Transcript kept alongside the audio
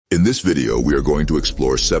In this video, we are going to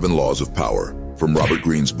explore 7 Laws of Power from Robert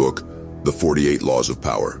Greene's book, The 48 Laws of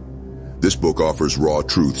Power. This book offers raw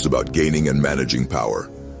truths about gaining and managing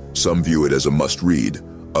power. Some view it as a must-read,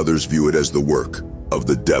 others view it as the work of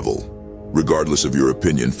the devil. Regardless of your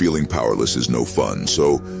opinion, feeling powerless is no fun,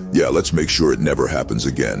 so yeah, let's make sure it never happens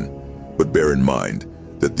again. But bear in mind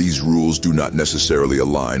that these rules do not necessarily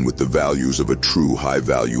align with the values of a true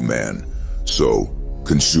high-value man. So,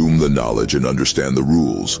 consume the knowledge and understand the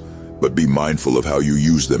rules, but be mindful of how you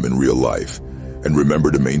use them in real life, and remember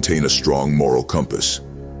to maintain a strong moral compass.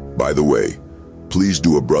 By the way, please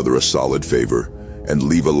do a brother a solid favor and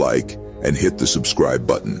leave a like and hit the subscribe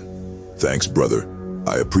button. Thanks, brother.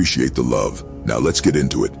 I appreciate the love. Now let's get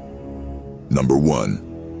into it. Number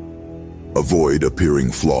 1. Avoid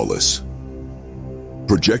appearing flawless.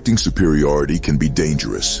 Projecting superiority can be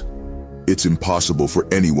dangerous. It's impossible for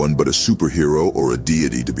anyone but a superhero or a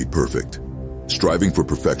deity to be perfect. Striving for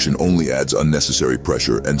perfection only adds unnecessary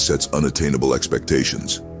pressure and sets unattainable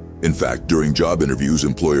expectations. In fact, during job interviews,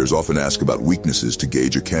 employers often ask about weaknesses to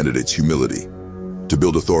gauge a candidate's humility. To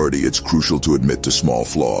build authority, it's crucial to admit to small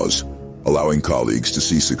flaws, allowing colleagues to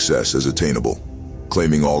see success as attainable.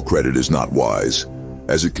 Claiming all credit is not wise,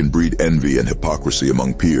 as it can breed envy and hypocrisy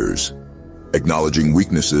among peers. Acknowledging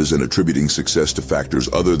weaknesses and attributing success to factors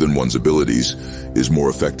other than one's abilities is more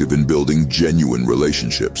effective in building genuine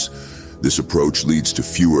relationships. This approach leads to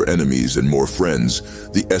fewer enemies and more friends,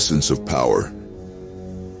 the essence of power.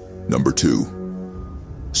 Number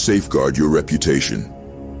 2. Safeguard your reputation.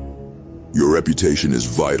 Your reputation is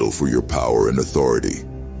vital for your power and authority.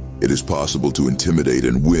 It is possible to intimidate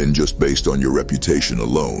and win just based on your reputation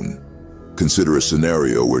alone. Consider a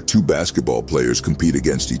scenario where 2 basketball players compete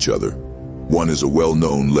against each other. One is a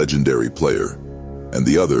well-known legendary player, and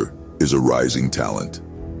the other is a rising talent.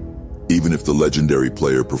 Even if the legendary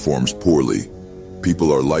player performs poorly,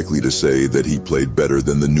 people are likely to say that he played better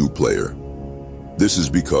than the new player. This is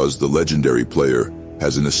because the legendary player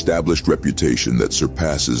has an established reputation that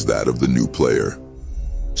surpasses that of the new player.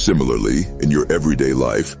 Similarly, in your everyday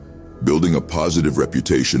life, building a positive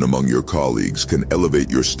reputation among your colleagues can elevate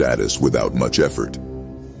your status without much effort.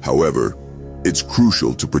 However, it's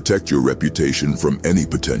crucial to protect your reputation from any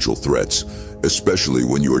potential threats, especially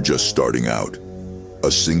when you are just starting out.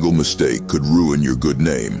 A single mistake could ruin your good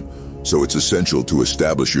name, so it's essential to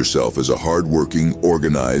establish yourself as a hardworking,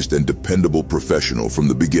 organized, and dependable professional from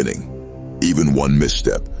the beginning. Even one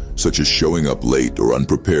misstep, such as showing up late or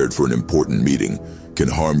unprepared for an important meeting, can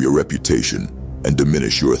harm your reputation and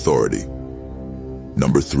diminish your authority.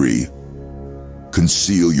 Number 3.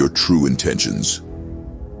 Conceal your true intentions.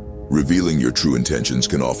 Revealing your true intentions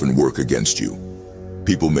can often work against you.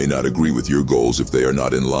 People may not agree with your goals if they are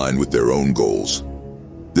not in line with their own goals.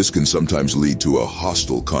 This can sometimes lead to a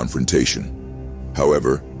hostile confrontation.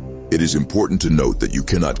 However, it is important to note that you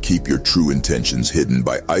cannot keep your true intentions hidden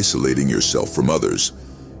by isolating yourself from others.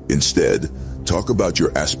 Instead, talk about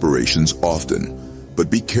your aspirations often, but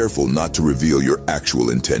be careful not to reveal your actual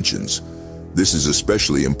intentions. This is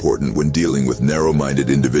especially important when dealing with narrow-minded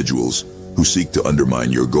individuals who seek to undermine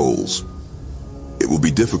your goals. It will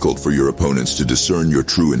be difficult for your opponents to discern your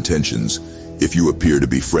true intentions if you appear to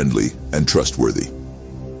be friendly and trustworthy.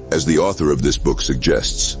 As the author of this book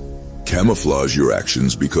suggests, camouflage your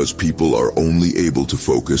actions because people are only able to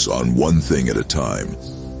focus on one thing at a time.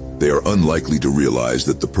 They are unlikely to realize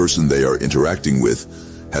that the person they are interacting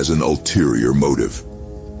with has an ulterior motive.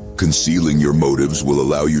 Concealing your motives will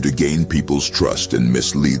allow you to gain people's trust and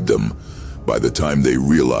mislead them. By the time they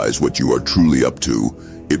realize what you are truly up to,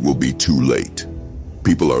 it will be too late.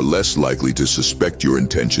 People are less likely to suspect your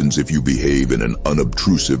intentions if you behave in an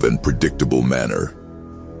unobtrusive and predictable manner.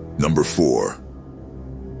 Number 4.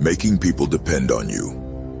 Making people depend on you.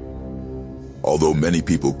 Although many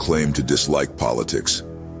people claim to dislike politics,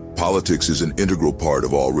 politics is an integral part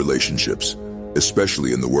of all relationships,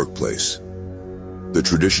 especially in the workplace. The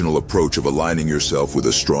traditional approach of aligning yourself with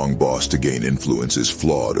a strong boss to gain influence is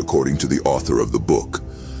flawed, according to the author of the book,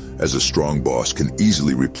 as a strong boss can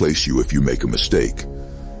easily replace you if you make a mistake.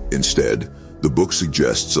 Instead, the book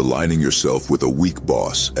suggests aligning yourself with a weak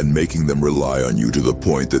boss and making them rely on you to the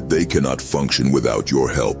point that they cannot function without your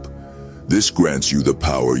help. This grants you the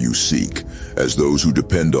power you seek, as those who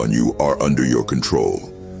depend on you are under your control.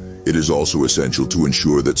 It is also essential to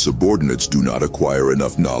ensure that subordinates do not acquire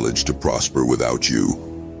enough knowledge to prosper without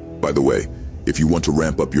you. By the way, if you want to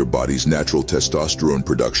ramp up your body's natural testosterone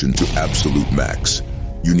production to absolute max,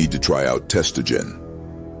 you need to try out TESTOSTERONE.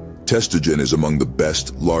 TESTOSTERONE is among the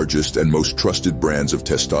best, largest, and most trusted brands of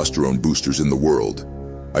testosterone boosters in the world.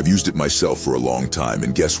 I've used it myself for a long time,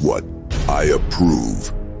 and guess what? I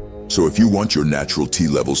approve. So if you want your natural T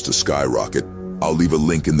levels to skyrocket, I'll leave a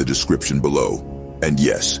link in the description below. And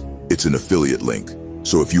yes, it's an affiliate link.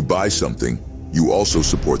 So if you buy something, you also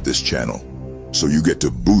support this channel. So you get to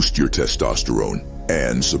boost your testosterone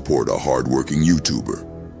and support a hardworking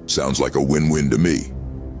YouTuber. Sounds like a win-win to me.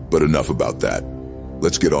 But enough about that.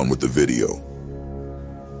 Let's get on with the video.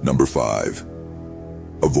 Number 5.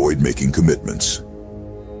 Avoid making commitments.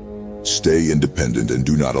 Stay independent and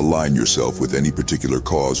do not align yourself with any particular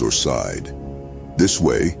cause or side. This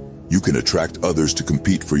way, you can attract others to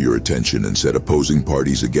compete for your attention and set opposing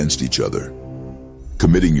parties against each other.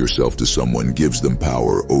 Committing yourself to someone gives them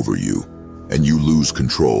power over you, and you lose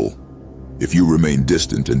control. If you remain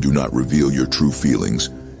distant and do not reveal your true feelings,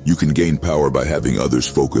 you can gain power by having others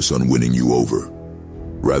focus on winning you over.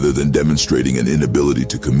 Rather than demonstrating an inability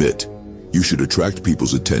to commit, you should attract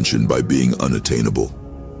people's attention by being unattainable.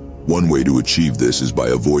 One way to achieve this is by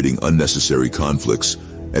avoiding unnecessary conflicts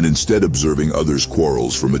and instead observing others'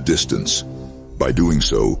 quarrels from a distance. By doing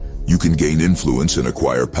so, you can gain influence and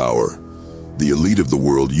acquire power. The elite of the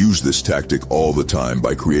world use this tactic all the time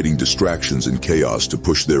by creating distractions and chaos to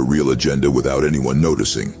push their real agenda without anyone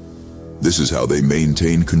noticing. This is how they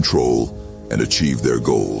maintain control and achieve their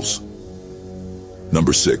goals.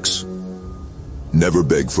 Number 6. Never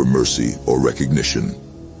beg for mercy or recognition.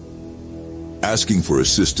 Asking for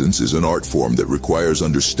assistance is an art form that requires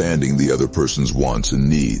understanding the other person's wants and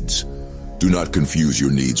needs. Do not confuse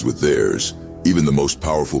your needs with theirs. Even the most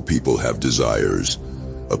powerful people have desires.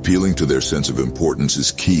 Appealing to their sense of importance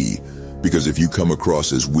is key, because if you come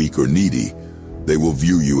across as weak or needy, they will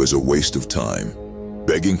view you as a waste of time.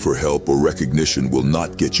 Begging for help or recognition will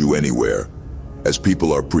not get you anywhere, as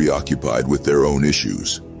people are preoccupied with their own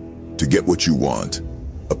issues. To get what you want,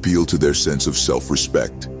 appeal to their sense of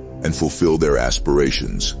self-respect and fulfill their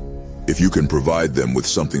aspirations. If you can provide them with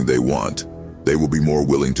something they want, they will be more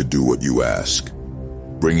willing to do what you ask.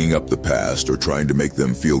 Bringing up the past or trying to make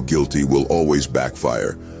them feel guilty will always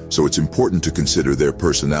backfire, so it's important to consider their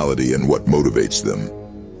personality and what motivates them.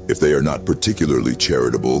 If they are not particularly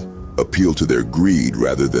charitable, appeal to their greed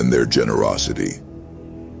rather than their generosity.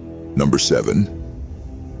 Number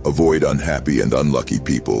 7. Avoid unhappy and unlucky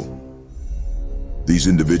people. These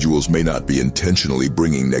individuals may not be intentionally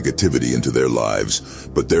bringing negativity into their lives,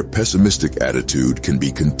 but their pessimistic attitude can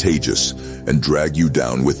be contagious and drag you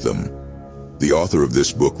down with them. The author of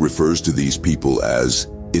this book refers to these people as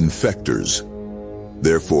infectors.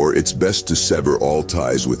 Therefore, it's best to sever all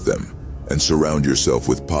ties with them and surround yourself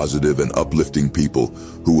with positive and uplifting people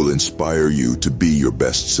who will inspire you to be your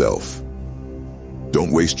best self.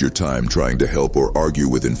 Don't waste your time trying to help or argue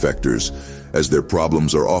with infectors, as their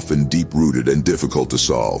problems are often deep-rooted and difficult to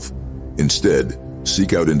solve. Instead,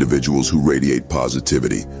 seek out individuals who radiate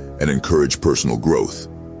positivity and encourage personal growth.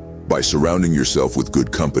 By surrounding yourself with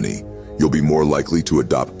good company, you'll be more likely to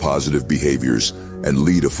adopt positive behaviors and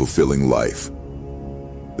lead a fulfilling life.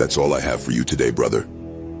 That's all I have for you today, brother.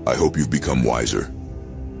 I hope you've become wiser.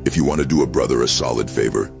 If you want to do a brother a solid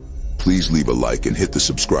favor, please leave a like and hit the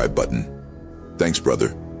subscribe button. Thanks,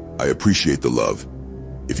 brother. I appreciate the love.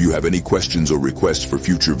 If you have any questions or requests for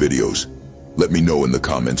future videos, let me know in the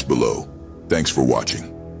comments below. Thanks for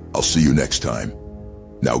watching. I'll see you next time.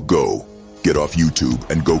 Now go, get off YouTube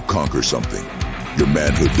and go conquer something. Your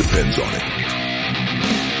manhood depends on it.